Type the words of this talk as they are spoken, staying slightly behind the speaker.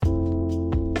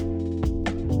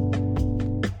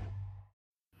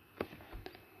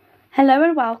Hello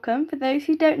and welcome. For those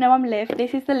who don't know, I'm Liv.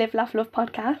 This is the Live, Laugh, Love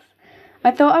podcast.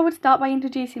 I thought I would start by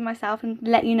introducing myself and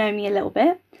let you know me a little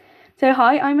bit. So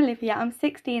hi, I'm Olivia. I'm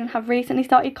 16 and have recently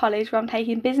started college where I'm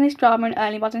taking business, drama and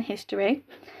early modern history.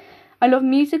 I love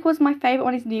musicals. My favourite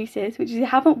one is Nooses, which if you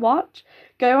haven't watched,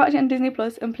 go watch it on Disney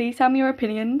Plus and please tell me your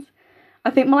opinions. I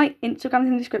think my Instagram's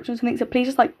in the description or something, so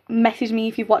please just message me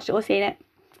if you've watched it or seen it.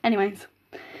 Anyways.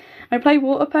 I play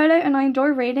water polo and I enjoy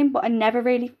reading, but I never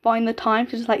really find the time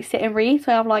to just sit and read.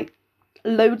 So I have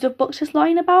loads of books just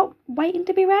lying about waiting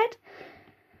to be read.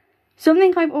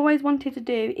 Something I've always wanted to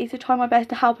do is to try my best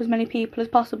to help as many people as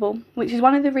possible, which is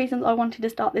one of the reasons I wanted to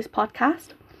start this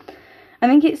podcast. I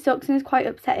think it sucks and is quite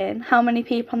upsetting how many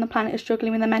people on the planet are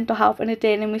struggling with their mental health and are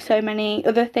dealing with so many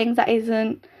other things that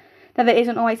there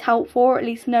isn't always help for, or at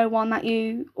least no one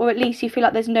or at least you feel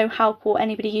like there's no help or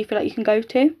anybody you feel like you can go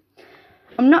to.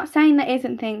 I'm not saying there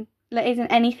isn't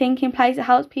anything in place that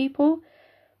helps people,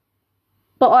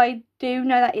 but I do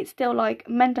know that it's still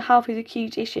mental health is a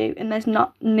huge issue and there's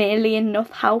not nearly enough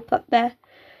help that there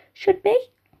should be.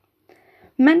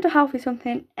 Mental health is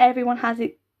something everyone has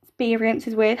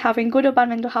experiences with. Having good or bad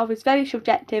mental health is very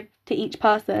subjective to each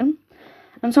person,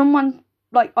 and someone's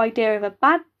idea of a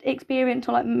bad experience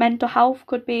or mental health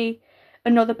could be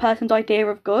another person's idea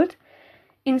of good.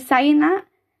 In saying that,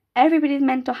 everybody's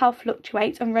mental health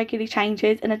fluctuates and regularly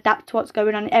changes and adapts to what's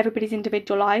going on in everybody's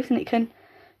individual lives, and it can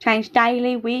change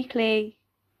daily, weekly,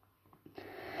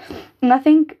 and I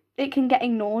think it can get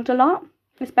ignored a lot,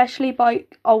 especially by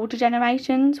older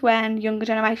generations when younger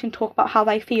generations talk about how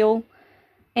they feel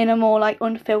in a more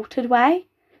unfiltered way.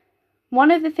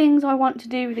 One of the things I want to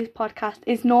do with this podcast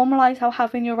is normalise how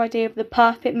having your idea of the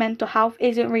perfect mental health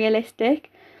isn't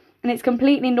realistic, and it's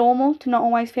completely normal to not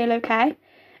always feel okay.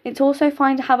 It's also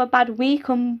fine to have a bad week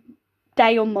or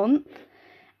day or month.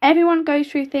 Everyone goes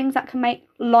through things that can make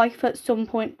life at some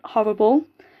point horrible.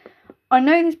 I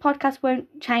know this podcast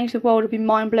won't change the world or be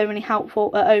mind-blowingly helpful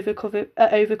at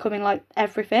overcoming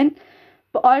everything,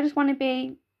 but I just want to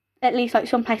be at least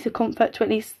some place of comfort to at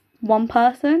least one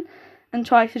person and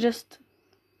try to just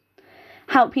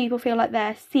help people feel like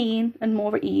they're seen and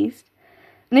more at ease.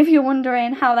 And if you're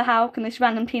wondering how the hell can this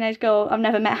random teenage girl I've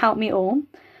never met help me at all,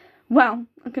 well,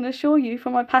 I can assure you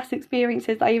from my past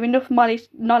experiences that I have enough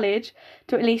knowledge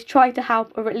to at least try to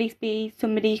help or at least be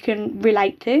somebody you can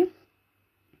relate to.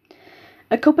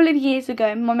 A couple of years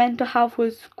ago, my mental health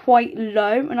was quite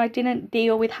low and I didn't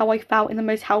deal with how I felt in the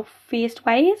most healthiest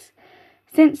ways.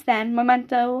 Since then, my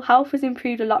mental health has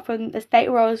improved a lot from the state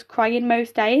where I was crying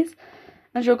most days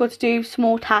and struggled to do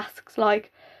small tasks like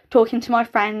talking to my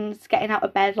friends, getting out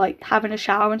of bed, having a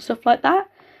shower and stuff like that.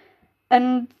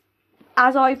 And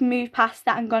as I've moved past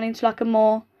that and gone into a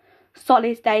more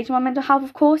solid stage in my mental health,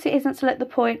 of course it isn't still at the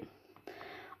point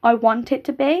I want it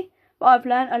to be, but I've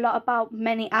learned a lot about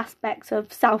many aspects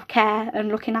of self-care and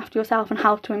looking after yourself and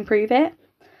how to improve it.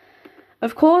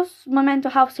 Of course, my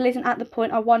mental health still isn't at the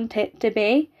point I want it to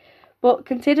be, but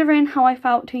considering how I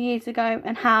felt 2 years ago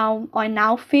and how I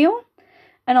now feel,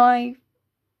 and I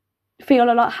feel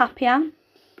a lot happier.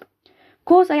 Of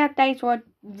course, I had days where I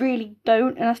really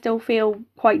don't and I still feel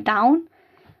quite down,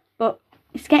 but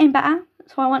it's getting better,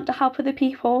 so I want to help other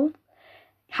people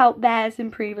help theirs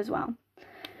improve as well.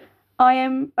 I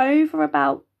am over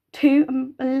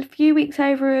a few weeks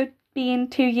over being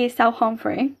 2 years self-harm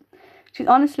free, which is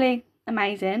honestly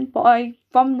amazing, but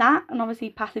from that and obviously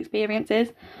past experiences,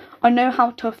 I know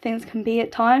how tough things can be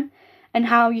at times and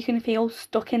how you can feel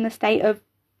stuck in the state of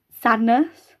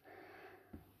sadness.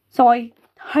 So I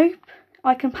hope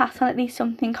I can pass on at least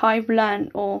something I've learned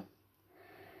or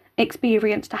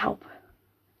experienced to help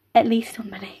at least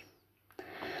somebody.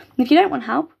 And if you don't want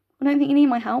help, I don't think you need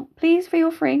my help, please feel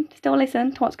free to still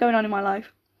listen to what's going on in my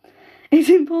life. It's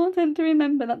important to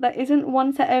remember that there isn't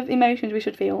one set of emotions we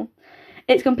should feel.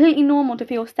 It's completely normal to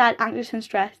feel sad, anxious and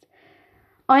stressed.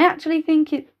 I actually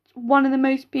think it's one of the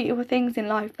most beautiful things in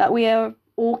life that we are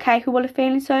all capable of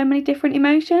feeling so many different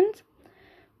emotions.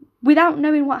 Without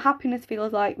knowing what happiness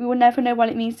feels like, we will never know what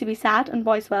it means to be sad and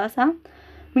vice versa.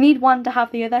 We need one to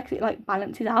have the other because it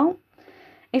balances out.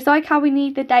 It's like how we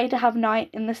need the day to have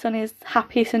night and the sun is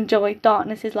happiness and joy.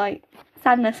 Darkness is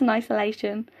sadness and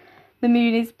isolation. The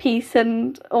moon is peace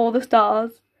and all the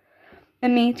stars.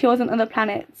 And meteors and other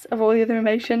planets are all the other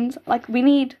emotions. We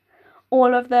need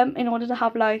all of them in order to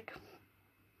have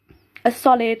a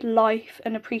solid life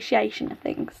and appreciation of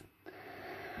things.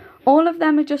 All of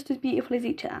them are just as beautiful as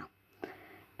each other.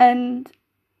 And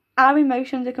our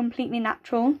emotions are completely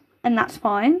natural, and that's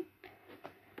fine.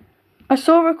 I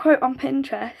saw a quote on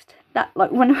Pinterest that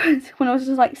when I was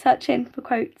just searching for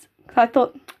quotes, because I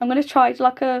thought I'm going to try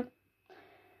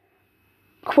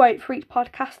quote for each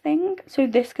podcast thing, so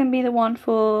this can be the one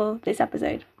for this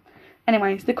episode.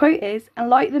 Anyways, the quote is, "And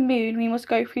like the moon, we must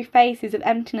go through phases of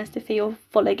emptiness to feel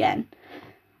full again."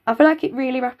 I feel like it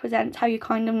really represents how you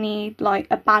kind of need like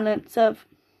a balance of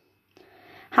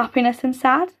happiness and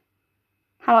sad.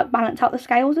 How like balance out the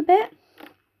scales a bit.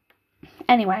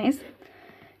 Anyways,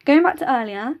 going back to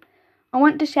earlier, I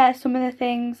want to share some of the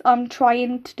things I'm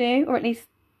trying to do, or at least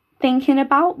thinking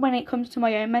about, when it comes to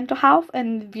my own mental health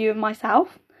and the view of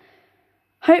myself.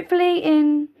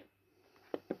 Hopefully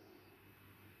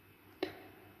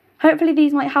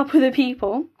these might help other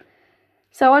people.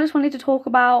 So I just wanted to talk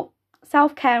about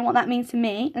self-care and what that means to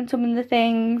me, and some of the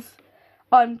things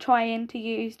I'm trying to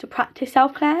use to practice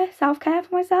self-care for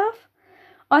myself.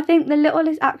 I think the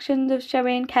littlest actions of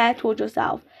showing care towards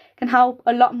yourself can help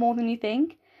a lot more than you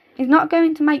think. It's not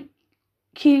going to make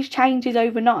huge changes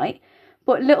overnight,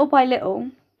 but little by little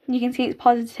you can see its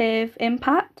positive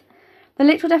impact. The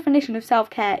literal definition of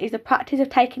self-care is the practice of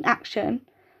taking action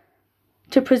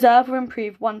to preserve or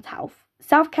improve one's health.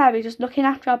 Self-care is just looking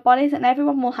after our bodies, and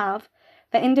everyone will have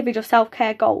their individual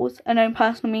self-care goals and own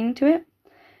personal meaning to it.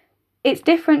 It's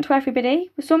different to everybody.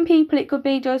 For some people it could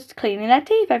be just cleaning their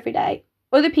teeth every day.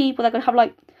 Other people, they're going to have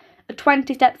like a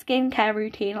 20-step skincare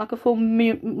routine, like a full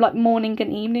morning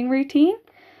and evening routine.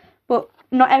 But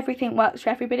not everything works for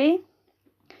everybody.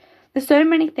 There's so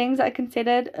many things that are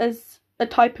considered as a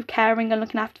type of caring and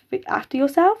looking after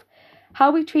yourself.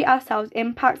 How we treat ourselves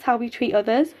impacts how we treat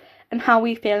others and how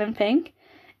we feel and think.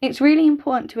 It's really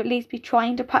important to at least be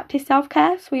trying to practice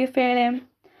self-care so you're feeling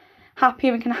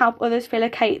happier and can help others feel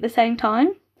okay at the same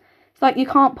time. It's like you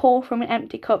can't pour from an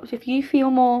empty cup. So if you feel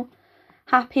more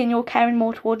happy and you're caring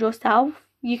more towards yourself,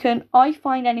 I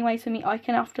find anyways, for me, I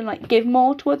can often like give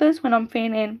more to others when I'm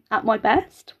feeling at my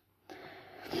best.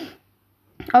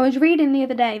 I was reading the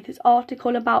other day this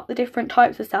article about the different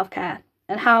types of self-care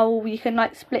and how you can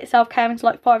like split self-care into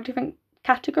like 5 different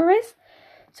categories.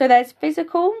 So there's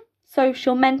physical,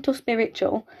 social, mental,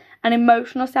 spiritual and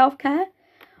emotional self-care.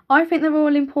 I think they're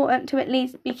all important to at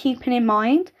least be keeping in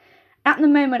mind. At the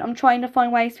moment, I'm trying to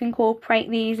find ways to incorporate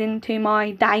these into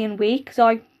my day and week,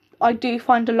 because I do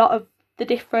find a lot of the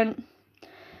different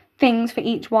things for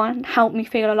each one help me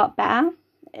feel a lot better,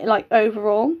 like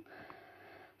overall.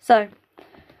 So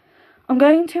I'm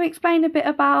going to explain a bit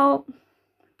about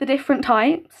the different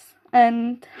types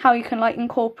and how you can like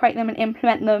incorporate them and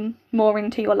implement them more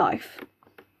into your life.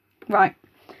 Right.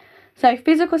 So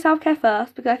physical self-care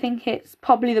first, because I think it's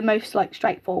probably the most like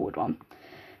straightforward one.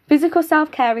 Physical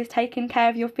self-care is taking care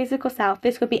of your physical self.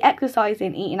 This could be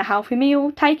exercising, eating a healthy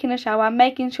meal, taking a shower,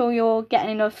 making sure you're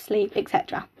getting enough sleep,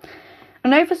 etc. I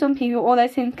know for some people all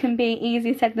those things can be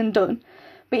easier said than done,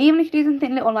 but even if you do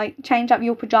something little like change up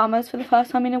your pyjamas for the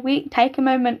first time in a week, take a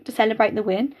moment to celebrate the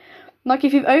win. Like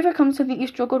if you've overcome something you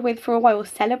struggled with for a while,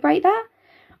 celebrate that.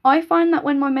 I find that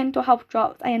when my mental health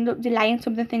drops, I end up delaying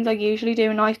some of the things I usually do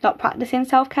and I stop practicing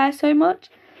self-care so much.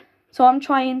 So I'm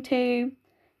trying to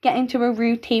get into a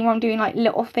routine where I'm doing like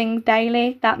little things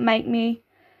daily that make me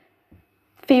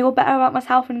feel better about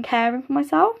myself and caring for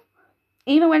myself.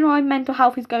 Even when my mental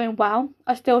health is going well,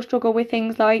 I still struggle with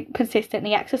things like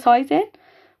consistently exercising,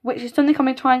 which is something I've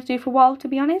been trying to do for a while, to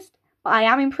be honest. But I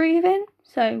am improving,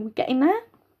 so we're getting there.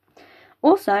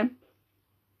 Also,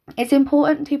 it's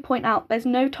important to point out there's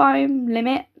no time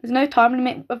limit. There's no time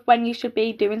limit of when you should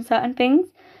be doing certain things.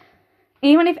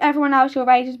 Even if everyone else your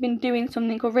age has been doing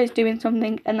something or is doing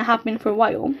something and they have been for a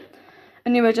while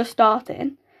and you were just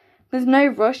starting, there's no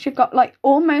rush. You've got like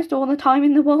almost all the time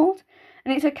in the world,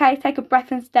 and it's okay to take a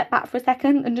breath and step back for a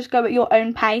second and just go at your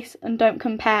own pace and don't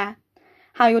compare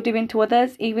how you're doing to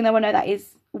others, even though I know that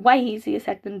is way easier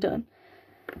said than done.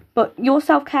 But your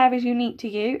self-care is unique to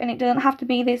you, and it doesn't have to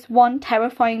be this one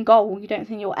terrifying goal you don't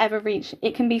think you'll ever reach.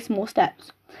 It can be small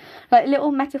steps, like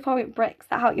little metaphoric bricks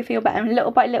that help you feel better, and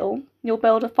little by little you'll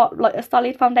build a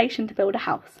solid foundation to build a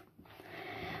house.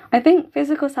 I think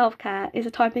physical self-care is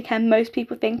a type of care most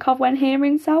people think of when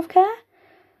hearing self-care,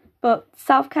 but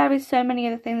self-care is so many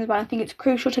other things as well. I think it's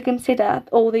crucial to consider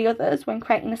all the others when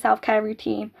creating a self-care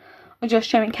routine or just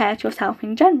showing care to yourself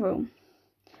in general.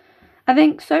 I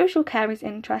think social care is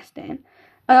interesting,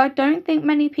 and I don't think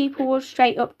many people will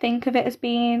straight up think of it as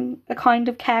being a kind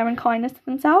of care and kindness to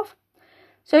themselves.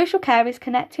 Social care is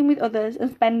connecting with others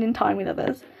and spending time with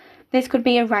others. This could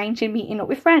be arranging meeting up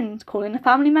with friends, calling a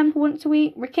family member once a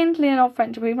week, rekindling an old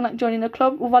friendship, or even like joining a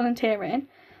club or volunteering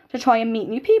to try and meet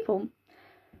new people.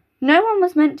 No one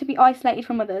was meant to be isolated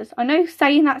from others. I know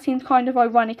saying that seems kind of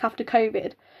ironic after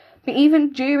COVID, but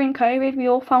even during COVID, we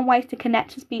all found ways to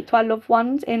connect and speak to our loved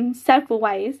ones in several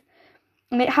ways.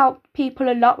 And it helped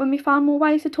people a lot when we found more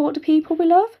ways to talk to people we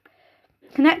love.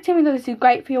 Connecting with others is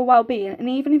great for your well-being, and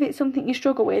even if it's something you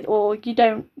struggle with or you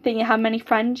don't think you have many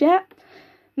friends yet,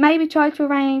 maybe try to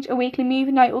arrange a weekly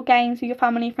movie night or games with your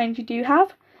family and friends you do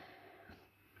have,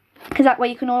 because that way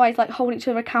you can always like hold each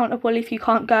other accountable if you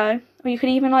can't go. Or you could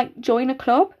even like join a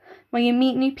club where you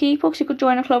meet new people, because you could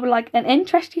join a club with like an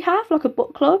interest you have, like a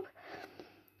book club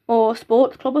or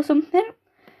sports club or something.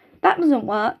 That doesn't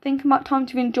work, think about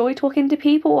times you've enjoyed talking to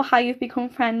people or how you've become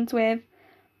friends with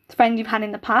friends you've had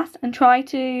in the past, and try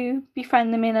to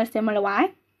befriend them in a similar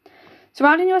way.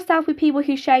 Surrounding yourself with people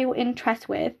who share your interests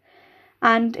with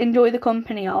and enjoy the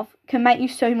company of can make you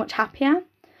so much happier.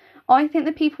 I think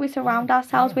the people we surround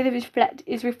ourselves with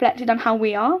is reflected on how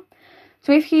we are.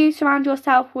 So if you surround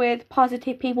yourself with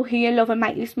positive people who you love and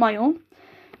make you smile,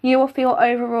 you will feel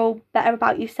overall better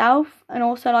about yourself. And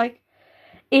also, like,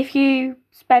 if you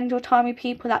spend your time with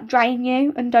people that drain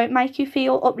you and don't make you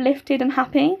feel uplifted and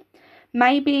happy,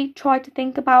 maybe try to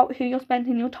think about who you're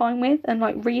spending your time with and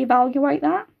like reevaluate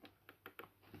that.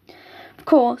 Of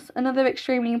course, another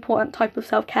extremely important type of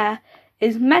self-care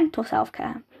is mental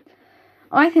self-care.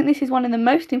 I think this is one of the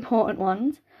most important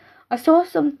ones. I saw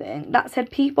something that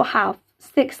said people have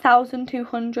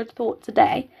 6,200 thoughts a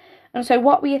day, and so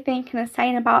what we are thinking and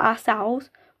saying about ourselves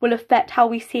will affect how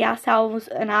we see ourselves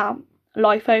and our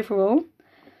life overall.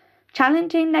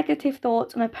 Challenging negative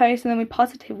thoughts and opposing them with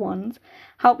positive ones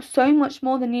helps so much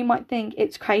more than you might think.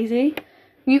 It's crazy.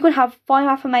 You could have 5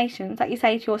 affirmations that you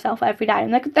say to yourself every day,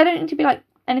 and they don't need to be like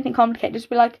anything complicated. Just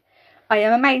be like, I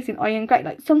am amazing, I am great,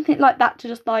 like something like that to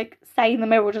just like say in the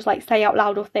mirror, or just like say out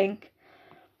loud or think,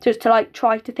 just to like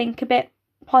try to think a bit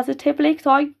positively. Because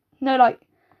I know like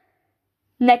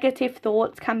negative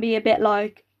thoughts can be a bit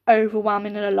like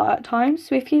overwhelming in a lot of times.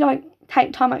 So if you like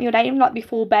take time out of your day, even like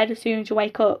before bed, as soon as you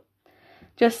wake up,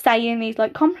 just saying these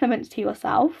like compliments to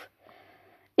yourself,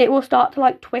 it will start to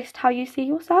like twist how you see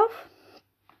yourself.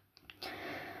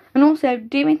 And also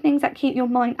doing things that keep your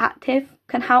mind active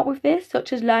can help with this,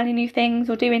 such as learning new things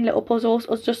or doing little puzzles,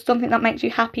 or just something that makes you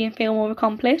happy and feel more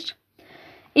accomplished.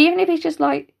 Even if it's just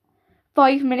like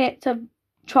 5 minutes of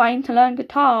trying to learn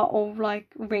guitar, or like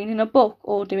reading a book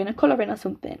or doing a colouring or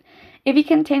something. If you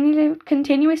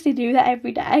continuously do that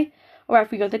every day or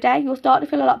every other day, you'll start to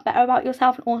feel a lot better about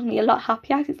yourself and ultimately a lot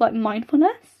happier, because it's like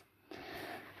mindfulness.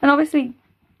 And obviously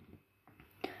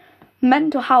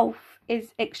mental health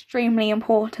is extremely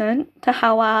important to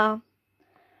how our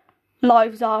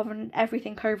lives are and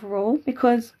everything overall,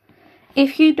 because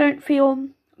if you don't feel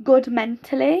good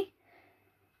mentally,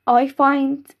 I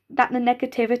find that the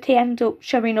negativity ends up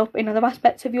showing up in other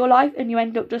aspects of your life, and you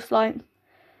end up just like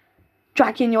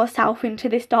dragging yourself into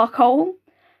this dark hole.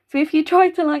 So if you try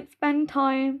to like spend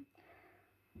time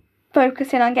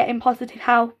focusing on getting positive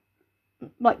health,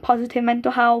 like positive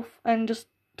mental health, and just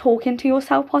talking to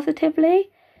yourself positively,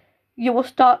 you will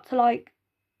start to like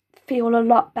feel a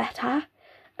lot better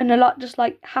and a lot just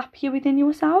like happier within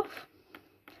yourself.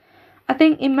 I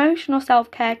think emotional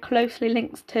self-care closely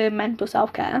links to mental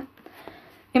self-care.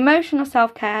 Emotional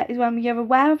self-care is when we are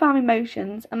aware of our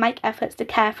emotions and make efforts to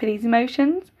care for these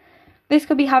emotions. This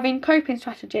could be having coping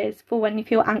strategies for when you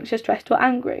feel anxious, stressed or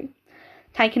angry,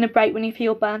 taking a break when you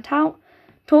feel burnt out,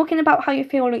 talking about how you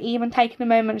feel, or even taking a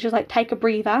moment to just like take a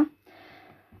breather,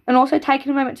 and also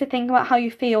taking a moment to think about how you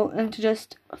feel and to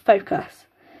just focus.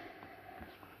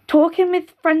 Talking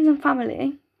with friends and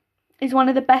family is one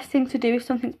of the best things to do if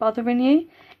something's bothering you.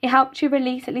 It helps you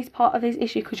release at least part of this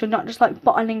issue, because you're not just like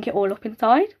bottling it all up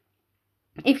inside.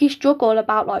 If you struggle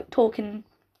about like talking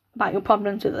about your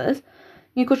problems with others,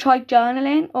 you could try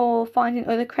journaling or finding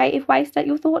other creative ways to get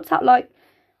your thoughts out, like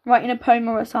writing a poem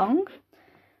or a song.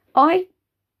 I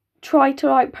try to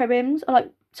write poems, or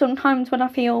like sometimes when I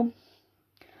feel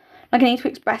like I need to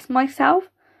express myself,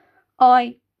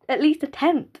 I at least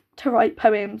attempt to write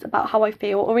poems about how I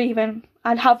feel, or even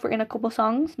I have written a couple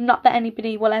songs. Not that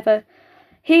anybody will ever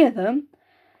hear them,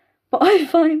 but I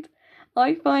find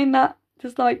that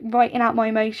just like writing out my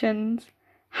emotions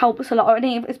helps a lot. Or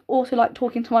it's also like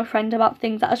talking to my friend about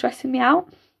things that are stressing me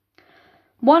out.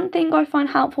 One thing I find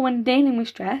helpful when dealing with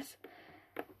stress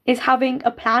is having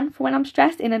a plan for when I'm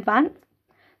stressed in advance.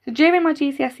 So during my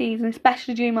GCSEs, and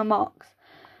especially during my mocks,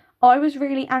 I was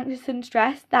really anxious and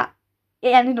stressed that it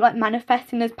ended up like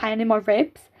manifesting as pain in my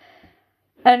ribs.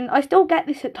 And I still get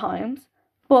this at times,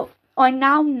 but I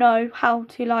now know how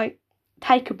to like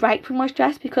take a break from my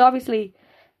stress, because obviously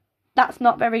that's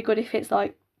not very good if it's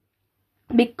like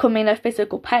becoming a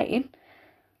physical pain.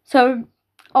 So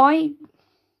I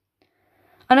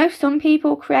know some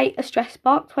people create a stress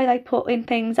box where they put in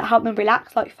things that help them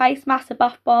relax, like face masks, a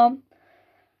bath bomb,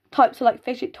 types of like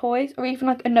fidget toys, or even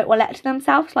like a note or letter to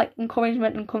themselves, like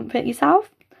encouragement and comfort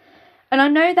yourself. And I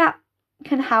know that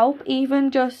can help,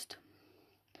 even just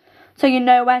so you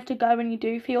know where to go when you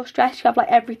do feel stressed. You have like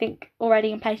everything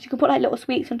already in place. You can put like little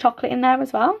sweets and chocolate in there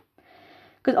as well.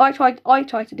 Because I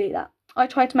tried to do that. I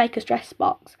tried to make a stress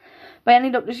box, but I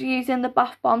ended up just using the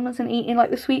bath bombs and eating like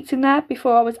the sweets in there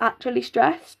before I was actually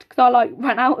stressed, because I like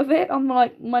ran out of it on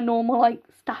like my normal like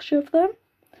stash of them.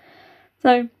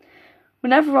 So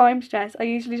whenever I'm stressed, I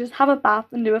usually just have a bath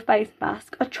and do a face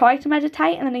mask. I try to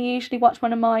meditate, and then I usually watch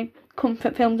one of my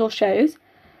comfort films or shows.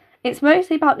 It's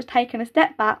mostly about just taking a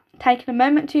step back, taking a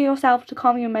moment to yourself to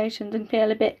calm your emotions and feel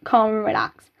a bit calm and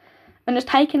relaxed, and just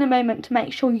taking a moment to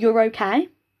make sure you're okay.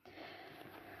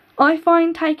 I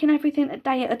find taking everything a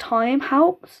day at a time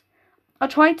helps. I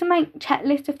try to make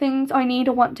checklists of things I need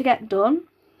or want to get done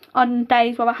on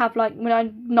days where I have like, when I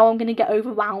know I'm going to get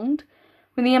overwhelmed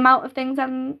with the amount of things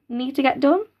I need to get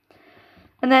done.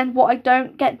 And then what I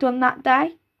don't get done that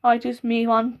day, I just move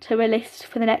on to a list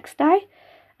for the next day.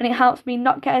 And it helps me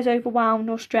not get as overwhelmed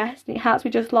or stressed. It helps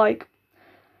me just like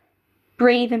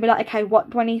breathe and be like, okay, what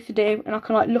do I need to do? And I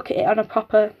can like look at it on a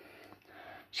proper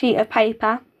sheet of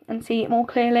paper and see it more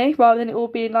clearly, rather than it all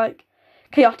being like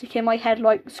chaotic in my head,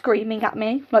 like screaming at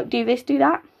me, like do this, do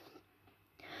that.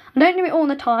 I don't do it all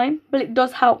the time, but it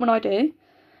does help when I do.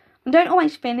 I don't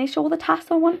always finish all the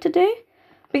tasks I want to do,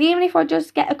 but even if I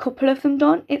just get a couple of them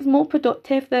done, it's more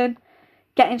productive than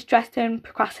getting stressed and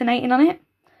procrastinating on it.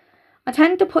 I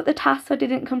tend to put the tasks I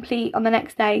didn't complete on the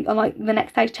next day on like the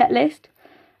next day's checklist.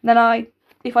 And then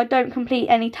if I don't complete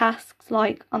any tasks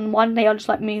like on one day, I'll just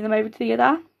like move them over to the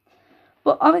other.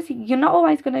 But obviously you're not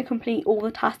always going to complete all the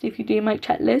tasks if you do make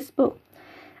checklists, but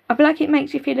I feel like it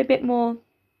makes you feel a bit more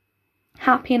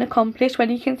happy and accomplished when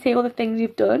you can see all the things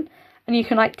you've done and you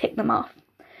can like tick them off.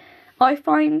 I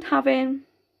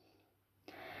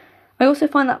also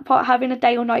find that part having a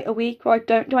day or night a week where I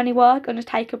don't do any work and just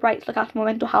take a break to look after my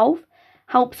mental health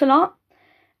helps a lot.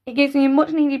 It gives me a much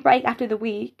needed break after the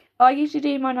week. I usually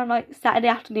do mine on like Saturday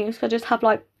afternoons, because I just have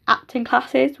like acting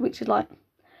classes, which is like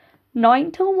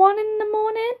 9 till 1 in the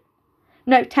morning.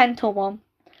 No, 10 till 1.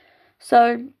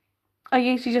 So I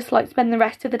usually just like spend the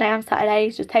rest of the day on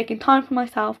Saturdays just taking time for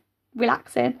myself,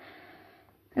 relaxing,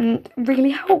 and it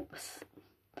really helps.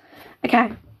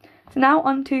 Okay, so now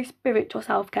on to spiritual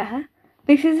self-care.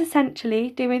 This is essentially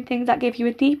doing things that give you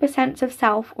a deeper sense of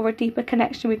self or a deeper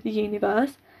connection with the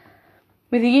universe,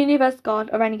 God,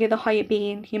 or any other higher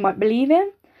being you might believe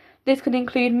in. This could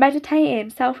include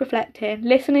meditating, self-reflecting,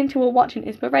 listening to or watching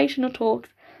inspirational talks,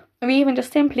 or even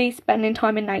just simply spending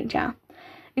time in nature.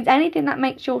 It's anything that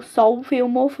makes your soul feel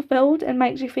more fulfilled and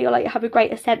makes you feel like you have a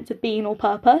greater sense of being or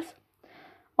purpose.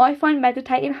 I find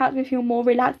meditating helps me feel more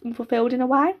relaxed and fulfilled in a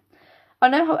way. I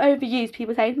know how overused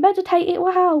people say, meditate, it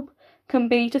will help, can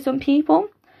be to some people.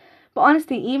 But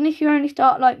honestly, even if you only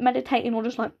start like meditating or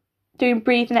just like doing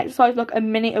breathing exercise like a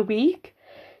minute a week,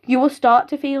 you will start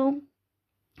to feel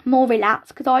more relaxed,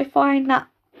 because I find that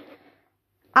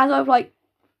as I've like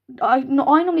I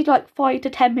normally do like 5 to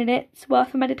 10 minutes worth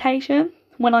of meditation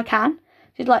when I can,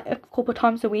 just like a couple of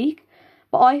times a week.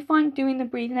 But I find doing the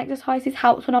breathing exercises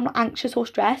helps when I'm not anxious or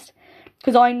stressed,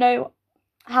 because I know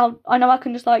I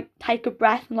can just like take a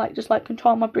breath and like just like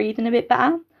control my breathing a bit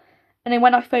better. And then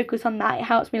when I focus on that, it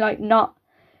helps me like not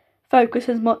focus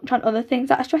as much on other things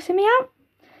that are stressing me out.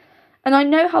 And I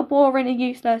know how boring and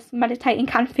useless meditating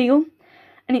can feel,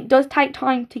 and it does take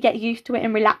time to get used to it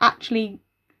and actually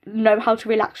know how to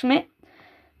relax from it.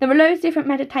 There are loads of different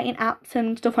meditating apps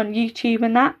and stuff on YouTube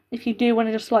and that, if you do want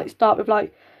to just like start with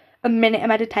like a minute of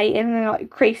meditating and then like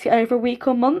increase it over a week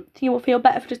or month, you will feel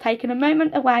better for just taking a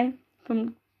moment away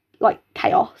from like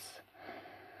chaos.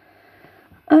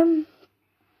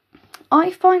 I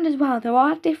find as well there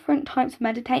are different types of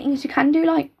meditating, as you can do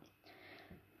like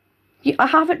I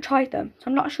haven't tried them, so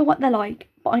I'm not sure what they're like,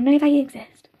 but I know they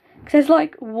exist. Because there's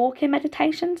like walking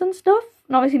meditations and stuff,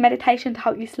 and obviously meditation to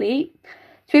help you sleep.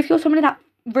 So if you're somebody that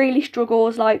really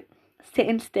struggles like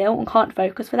sitting still and can't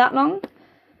focus for that long,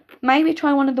 maybe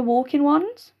try one of the walking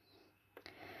ones.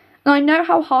 And I know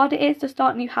how hard it is to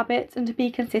start new habits and to be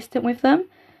consistent with them.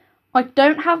 I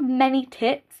don't have many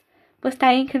tips for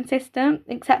staying consistent,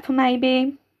 except for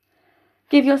maybe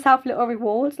give yourself little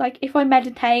rewards. Like if I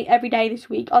meditate every day this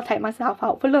week, I'll take myself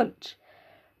out for lunch.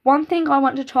 One thing I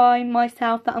want to try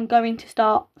myself that I'm going to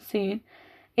start soon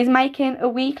is making a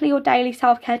weekly or daily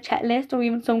self-care checklist, or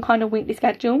even some kind of weekly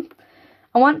schedule.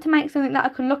 I want to make something that I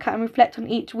can look at and reflect on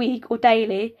each week or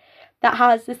daily that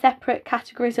has the separate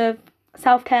categories of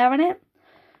self-care in it.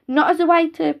 Not as a way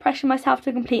to pressure myself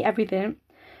to complete everything,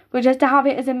 but just to have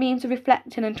it as a means of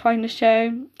reflecting and trying to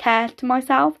show care to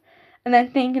myself, and then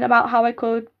thinking about how I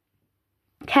could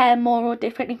care more or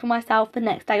differently for myself the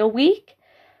next day or week,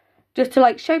 just to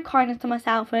like show kindness to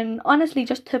myself, and honestly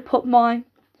just to put my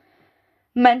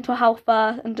mental health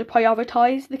first and to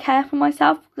prioritise the care for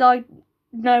myself, because I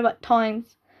know at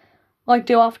times I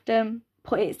do often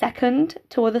put it second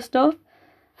to other stuff,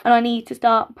 and I need to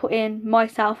start putting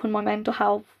myself and my mental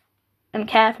health and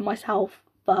care for myself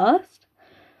first.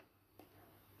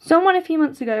 Someone a few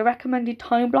months ago recommended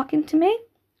time blocking to me.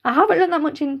 I haven't looked that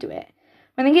much into it.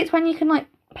 I think it's when you can like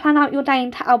plan out your day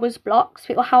into hours blocks.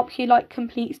 It will help you like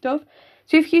complete stuff.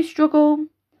 So if you struggle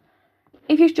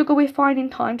with finding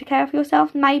time to care for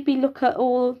yourself, maybe look at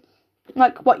all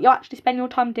like what you actually spend your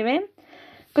time doing.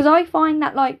 Because I find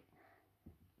that like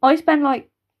I spend like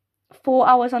 4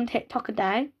 hours on TikTok a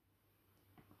day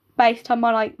based on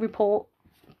my like report,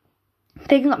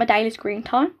 things like my daily screen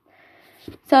time.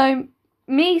 So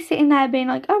me sitting there being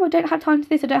like, oh, I don't have time to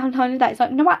this, I don't have time to that, it's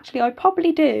like, no, actually I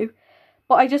probably do,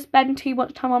 but I just spend too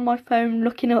much time on my phone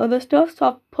looking at other stuff. So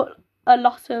I've put a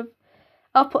lot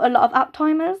of app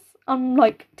timers on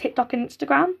like TikTok and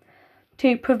Instagram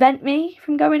to prevent me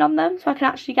from going on them, so I can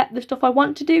actually get the stuff I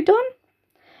want to do done.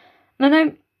 And I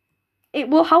know it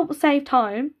will help save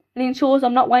time and ensures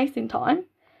I'm not wasting time.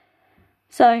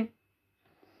 So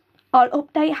I'll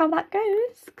update how that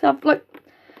goes, because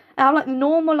I have like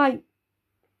normal like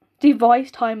device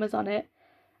timers on it,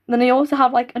 and then I also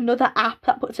have like another app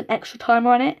that puts an extra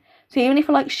timer on it. So even if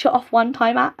I like shut off one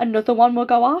timer, another one will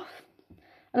go off,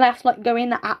 and I have to like go in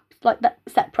the apps, like the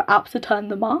separate apps, to turn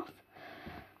them off.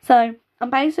 So I'm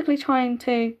basically trying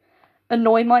to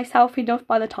annoy myself enough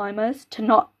by the timers to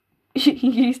not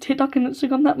use TikTok and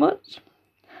Instagram that much.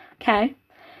 Okay,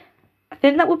 I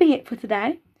think that will be it for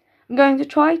today. I'm going to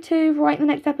try to write the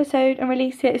next episode and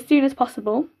release it as soon as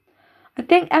possible. I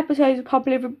think episodes will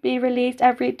probably be released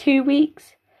every 2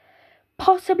 weeks,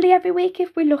 possibly every week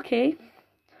if we're lucky.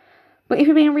 But if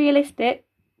we're being realistic,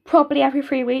 probably every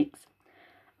 3 weeks.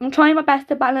 I'm trying my best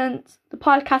to balance the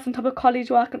podcast on top of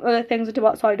college work and other things I do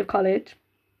outside of college.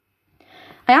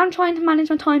 I am trying to manage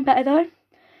my time better though,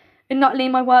 and not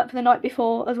leave my work for the night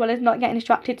before, as well as not getting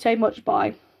distracted so much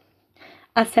by,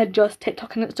 as said, just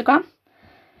TikTok and Instagram.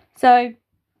 So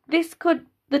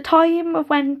the time of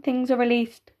when things are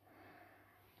released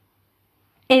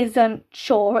isn't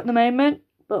sure at the moment,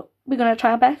 but we're going to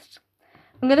try our best.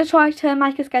 I'm going to try to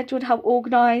make a schedule to have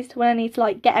organised when I need to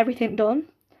like get everything done.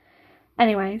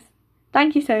 Anyways,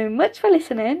 thank you so much for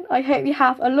listening. I hope you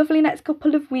have a lovely next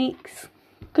couple of weeks.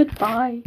 Goodbye.